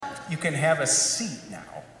You can have a seat now.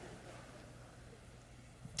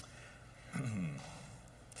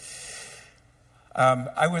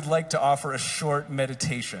 I would like to offer a short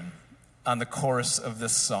meditation on the chorus of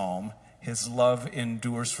this psalm, His love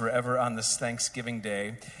endures forever, on this Thanksgiving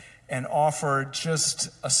Day, and offer just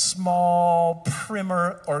a small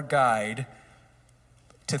primer or guide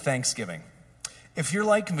to Thanksgiving. If you're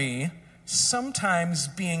like me, sometimes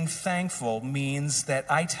being thankful means that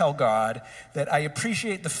I tell God that I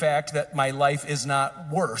appreciate the fact that my life is not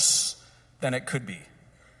worse than it could be.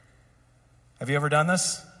 Have you ever done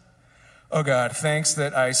this? Oh God, thanks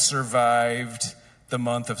that I survived the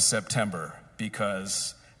month of September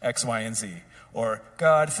because X, Y, and Z. Or,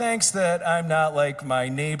 God, thanks that I'm not like my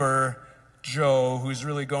neighbor, Joe, who's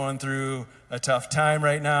really going through a tough time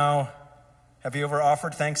right now. Have you ever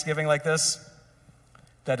offered Thanksgiving like this?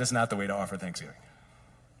 That is not the way to offer Thanksgiving.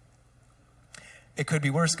 It could be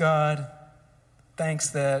worse, God.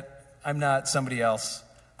 Thanks that I'm not somebody else.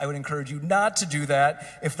 I would encourage you not to do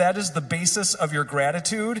that. If that is the basis of your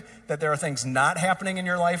gratitude, that there are things not happening in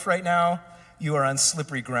your life right now, you are on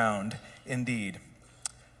slippery ground indeed.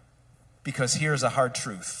 Because here's a hard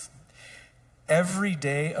truth. Every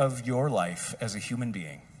day of your life as a human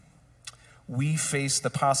being, we face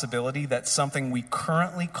the possibility that something we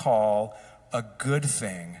currently call a good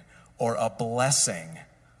thing or a blessing,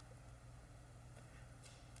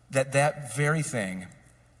 that very thing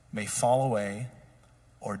may fall away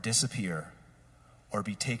or disappear or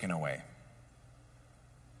be taken away.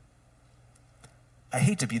 I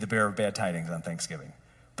hate to be the bearer of bad tidings on Thanksgiving,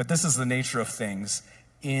 but this is the nature of things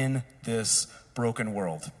in this broken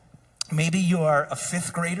world. Maybe you are a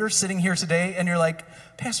fifth grader sitting here today and you're like,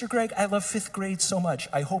 Pastor Greg, I love fifth grade so much.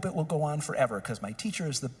 I hope it will go on forever because my teacher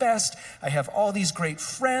is the best. I have all these great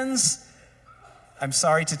friends. I'm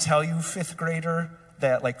sorry to tell you, fifth grader,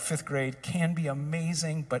 that fifth grade can be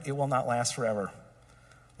amazing, but it will not last forever.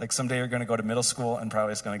 Someday you're going to go to middle school and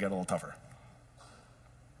probably it's going to get a little tougher.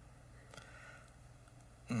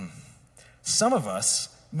 Some of us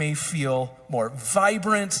may feel more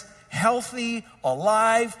vibrant, healthy,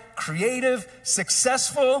 alive, creative,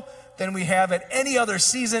 successful than we have at any other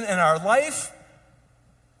season in our life.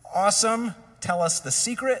 Awesome. Tell us the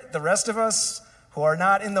secret, the rest of us who are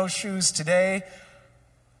not in those shoes today.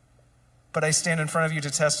 But I stand in front of you to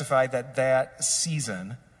testify that that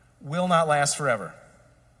season will not last forever.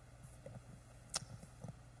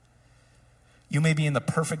 You may be in the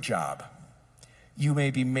perfect job. You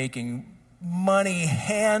may be making money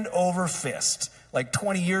hand over fist.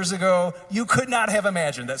 20 years ago, you could not have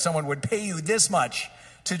imagined that someone would pay you this much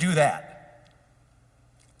to do that.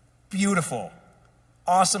 Beautiful,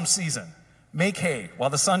 awesome season. Make hay while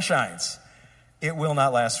the sun shines. It will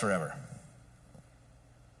not last forever.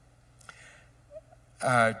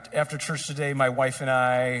 After church today, my wife and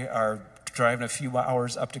I are driving a few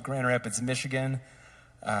hours up to Grand Rapids, Michigan.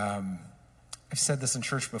 I've said this in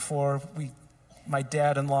church before. My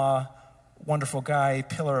dad-in-law, wonderful guy,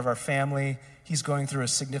 pillar of our family, he's going through a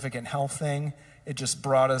significant health thing. It just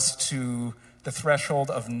brought us to the threshold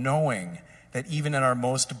of knowing that even in our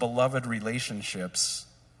most beloved relationships,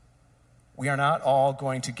 we are not all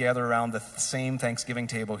going to gather around the same Thanksgiving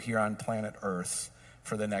table here on planet Earth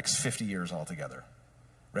for the next 50 years altogether,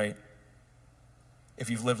 right? If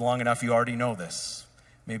you've lived long enough, you already know this.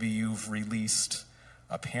 Maybe you've released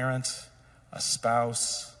a parent, a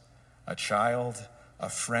spouse, a child, a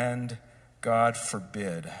friend, God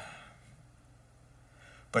forbid.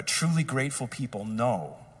 But truly grateful people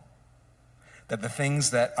know that the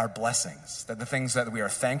things that are blessings, that the things that we are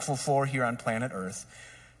thankful for here on planet Earth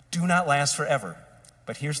do not last forever.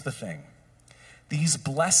 But here's the thing. These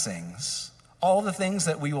blessings, all the things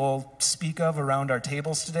that we will speak of around our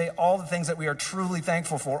tables today, all the things that we are truly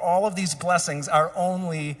thankful for, all of these blessings are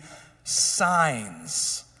only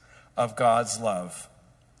signs of God's love.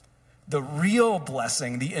 The real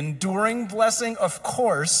blessing, the enduring blessing, of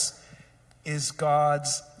course, is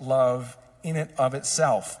God's love in and of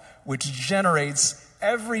itself, which generates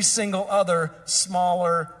every single other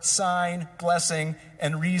smaller sign, blessing,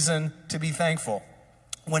 and reason to be thankful.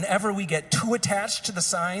 Whenever we get too attached to the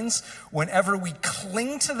signs, whenever we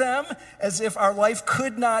cling to them as if our life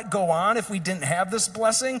could not go on if we didn't have this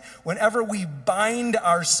blessing, whenever we bind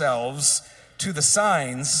ourselves to the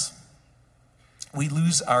signs, we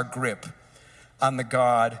lose our grip on the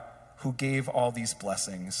God who gave all these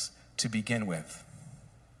blessings to begin with.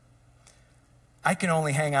 I can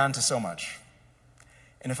only hang on to so much.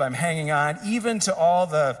 And if I'm hanging on even to all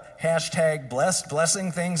the hashtag blessed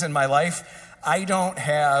blessing things in my life, I don't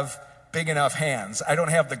have big enough hands. I don't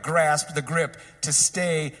have the grasp, the grip to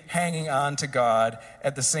stay hanging on to God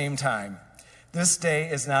at the same time. This day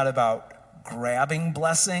is not about grabbing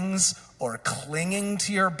blessings or clinging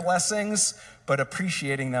to your blessings, but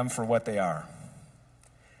appreciating them for what they are.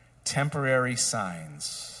 Temporary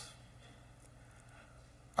signs.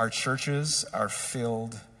 Our churches are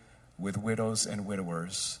filled with widows and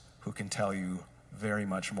widowers who can tell you very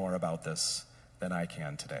much more about this than I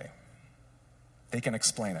can today. They can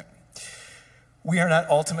explain it. We are not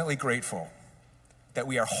ultimately grateful that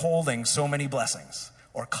we are holding so many blessings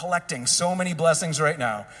or collecting so many blessings right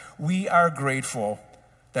now. We are grateful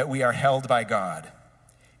that we are held by God.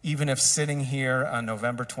 Even if sitting here on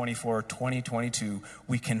November 24, 2022,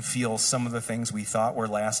 we can feel some of the things we thought were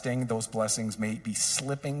lasting. Those blessings may be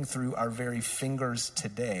slipping through our very fingers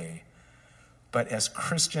today. But as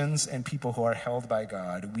Christians and people who are held by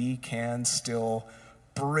God, we can still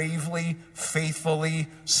bravely, faithfully,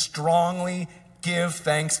 strongly give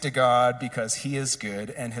thanks to God because he is good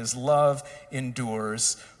and his love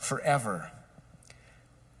endures forever.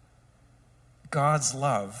 God's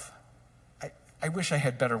love, I wish I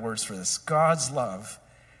had better words for this. God's love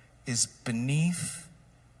is beneath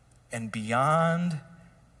and beyond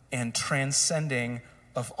and transcending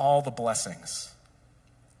of all the blessings.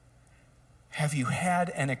 Have you had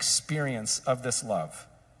an experience of this love?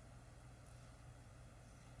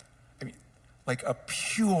 I mean, like a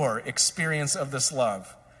pure experience of this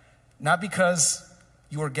love. Not because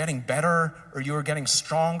you are getting better, or you are getting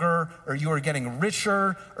stronger, or you are getting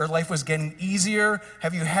richer, or life was getting easier.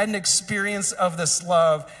 Have you had an experience of this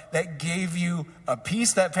love that gave you a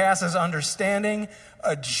peace that passes understanding,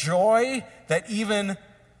 a joy that even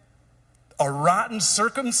a rotten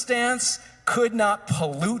circumstance could not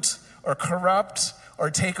pollute or corrupt or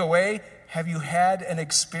take away? Have you had an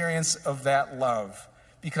experience of that love?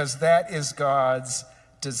 Because that is God's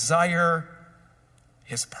desire,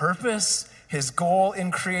 his purpose, his goal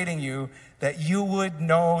in creating you, that you would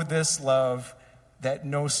know this love that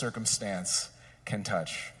no circumstance can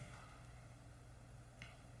touch.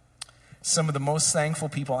 Some of the most thankful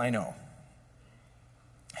people I know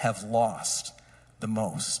have lost the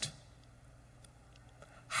most.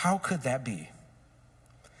 How could that be?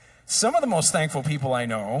 Some of the most thankful people I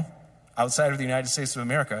know outside of the United States of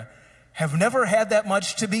America have never had that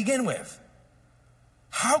much to begin with.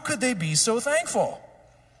 How could they be so thankful?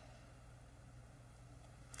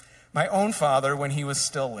 My own father, when he was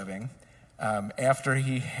still living, after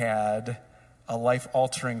he had a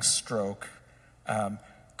life-altering stroke,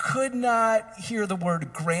 could not hear the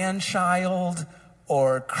word grandchild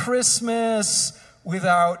or Christmas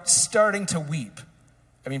without starting to weep.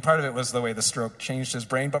 I mean, part of it was the way the stroke changed his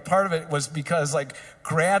brain, but part of it was because,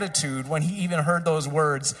 gratitude, when he even heard those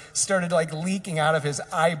words, started, leaking out of his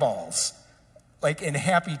eyeballs, in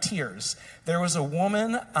happy tears. There was a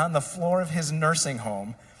woman on the floor of his nursing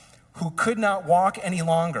home who could not walk any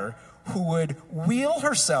longer, who would wheel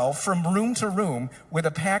herself from room to room with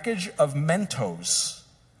a package of Mentos.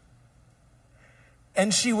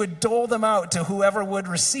 And she would dole them out to whoever would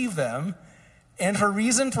receive them. And her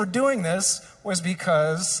reason for doing this was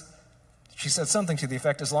because she said something to the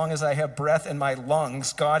effect, as long as I have breath in my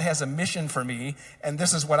lungs, God has a mission for me, and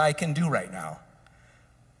this is what I can do right now.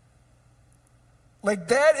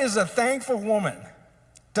 That is a thankful woman.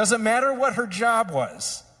 Doesn't matter what her job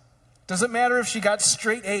was. Doesn't matter if she got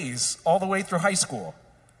straight A's all the way through high school.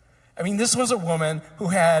 I mean, this was a woman who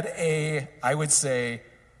had I would say,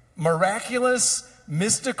 miraculous,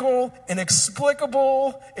 mystical,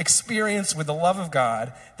 inexplicable experience with the love of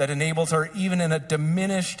God that enabled her, even in a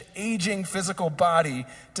diminished, aging physical body,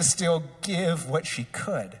 to still give what she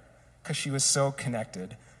could because she was so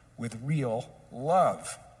connected with real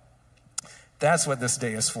love. That's what this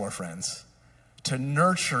day is for, friends. To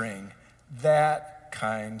nurturing that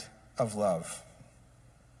kind of love.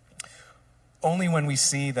 Only when we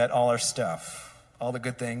see that all our stuff, all the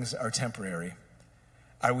good things, are temporary,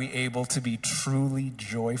 are we able to be truly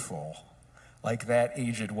joyful like that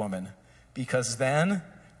aged woman, because then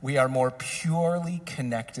we are more purely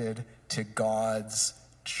connected to God's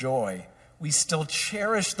joy. We still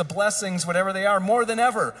cherish the blessings, whatever they are, more than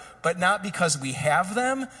ever, but not because we have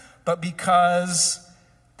them, but because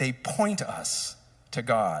they point us to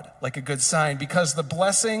God, like a good sign, because the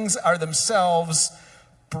blessings are themselves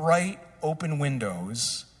bright open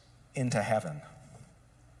windows into heaven.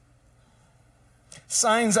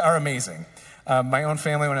 Signs are amazing. My own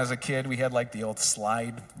family, when I was a kid, we had the old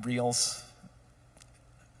slide reels.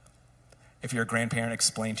 If you're a grandparent,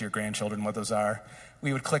 explain to your grandchildren what those are.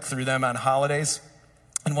 We would click through them on holidays.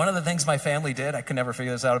 And one of the things my family did, I could never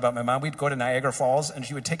figure this out about my mom, we'd go to Niagara Falls and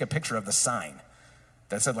she would take a picture of the sign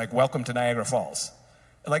that said welcome to Niagara Falls.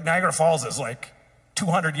 Niagara Falls is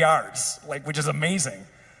 200 yards, which is amazing.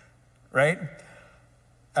 right?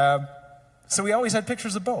 So we always had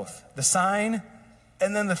pictures of both, the sign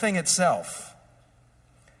and then the thing itself.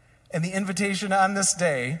 And the invitation on this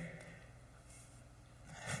day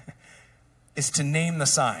is to name the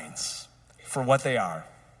signs for what they are,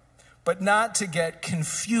 but not to get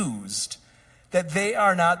confused that they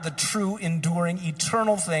are not the true, enduring,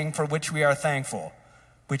 eternal thing for which we are thankful,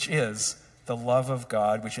 which is the love of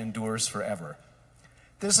God which endures forever.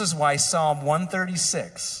 This is why Psalm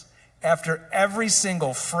 136, after every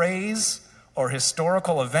single phrase or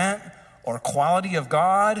historical event or quality of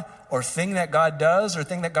God or thing that God does or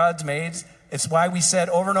thing that God's made, it's why we said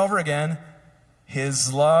over and over again,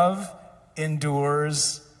 his love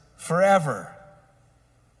endures forever.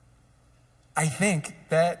 I think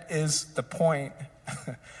that is the point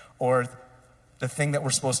or the thing that we're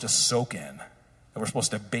supposed to soak in, that we're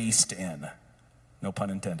supposed to baste in, no pun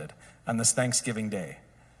intended, on this Thanksgiving day,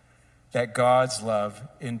 that God's love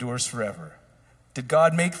endures forever. Did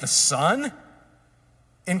God make the sun?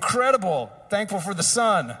 Incredible. Thankful for the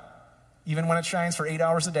sun, even when it shines for 8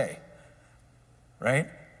 hours a day, right?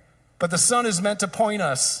 But the sun is meant to point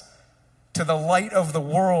us to the light of the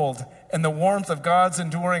world and the warmth of God's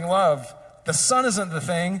enduring love. The sun isn't the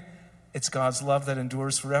thing. It's God's love that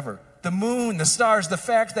endures forever. The moon, the stars, the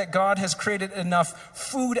fact that God has created enough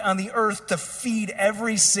food on the earth to feed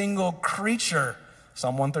every single creature.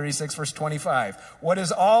 Psalm 136, verse 25. What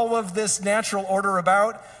is all of this natural order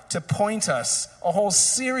about? To point us a whole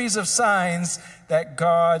series of signs that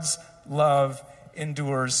God's love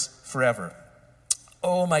endures forever.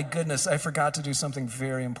 Oh my goodness, I forgot to do something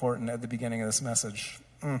very important at the beginning of this message.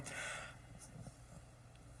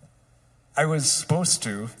 I was supposed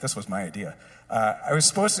to, this was my idea, I was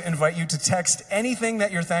supposed to invite you to text anything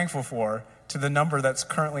that you're thankful for to the number that's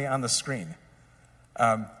currently on the screen.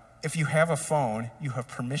 If you have a phone, you have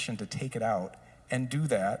permission to take it out and do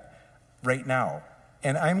that right now.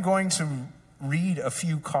 And I'm going to read a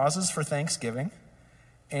few causes for Thanksgiving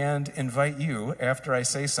and invite you, after I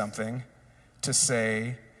say something, to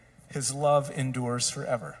say, his love endures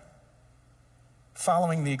forever,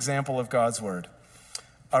 following the example of God's word.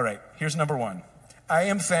 All right, here's number one. I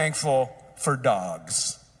am thankful for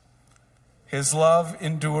dogs. His love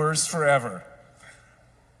endures forever.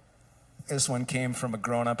 This one came from a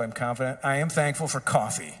grown-up, I'm confident. I am thankful for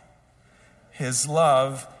coffee. His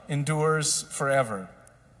love endures forever.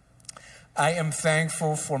 I am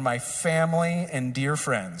thankful for my family and dear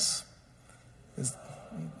friends.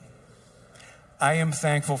 I am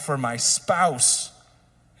thankful for my spouse.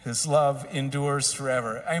 His love endures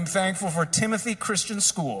forever. I am thankful for Timothy Christian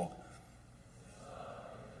School.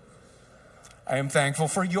 I am thankful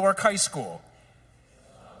for York High School.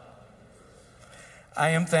 I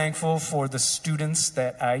am thankful for the students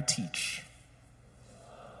that I teach.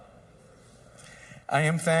 I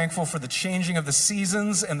am thankful for the changing of the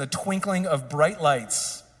seasons and the twinkling of bright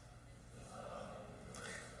lights.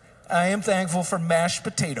 I am thankful for mashed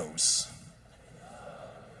potatoes.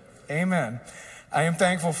 Amen. I am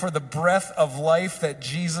thankful for the breath of life that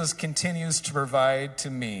Jesus continues to provide to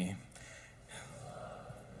me.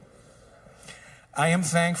 I am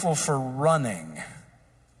thankful for running.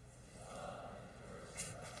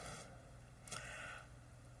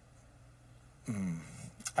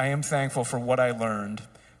 I am thankful for what I learned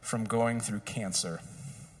from going through cancer.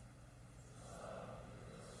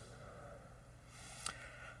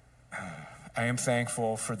 I am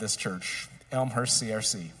thankful for this church, Elmhurst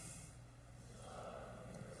CRC.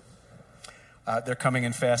 They're coming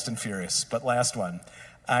in fast and furious, but last one.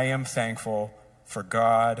 I am thankful for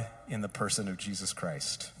God in the person of Jesus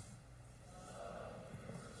Christ.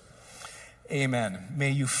 Amen.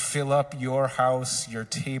 May you fill up your house, your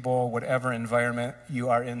table, whatever environment you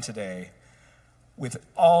are in today, with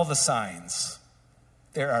all the signs.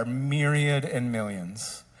 There are myriad and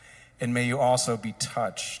millions. And may you also be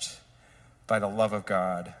touched by the love of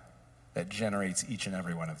God that generates each and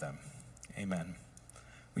every one of them. Amen.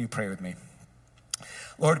 Will you pray with me?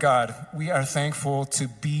 Lord God, we are thankful to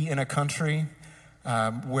be in a country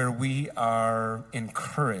where we are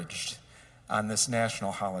encouraged on this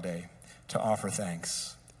national holiday to offer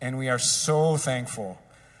thanks. And we are so thankful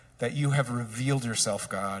that you have revealed yourself,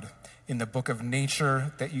 God, in the book of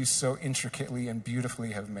nature that you so intricately and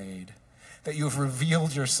beautifully have made. That you have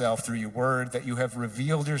revealed yourself through your word, that you have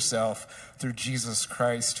revealed yourself through Jesus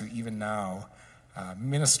Christ, who even now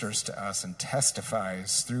ministers to us and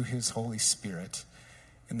testifies through his Holy Spirit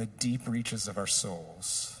in the deep reaches of our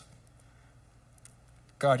souls.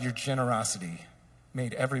 God, your generosity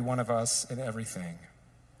made every one of us and everything.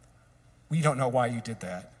 We don't know why you did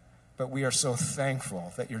that, but we are so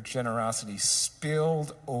thankful that your generosity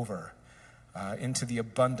spilled over into the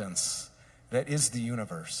abundance that is the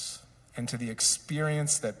universe, into the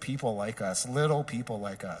experience that people like us, little people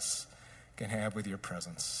like us, can have with your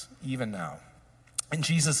presence, even now. In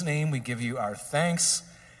Jesus' name, we give you our thanks,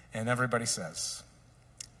 and everybody says,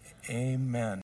 amen.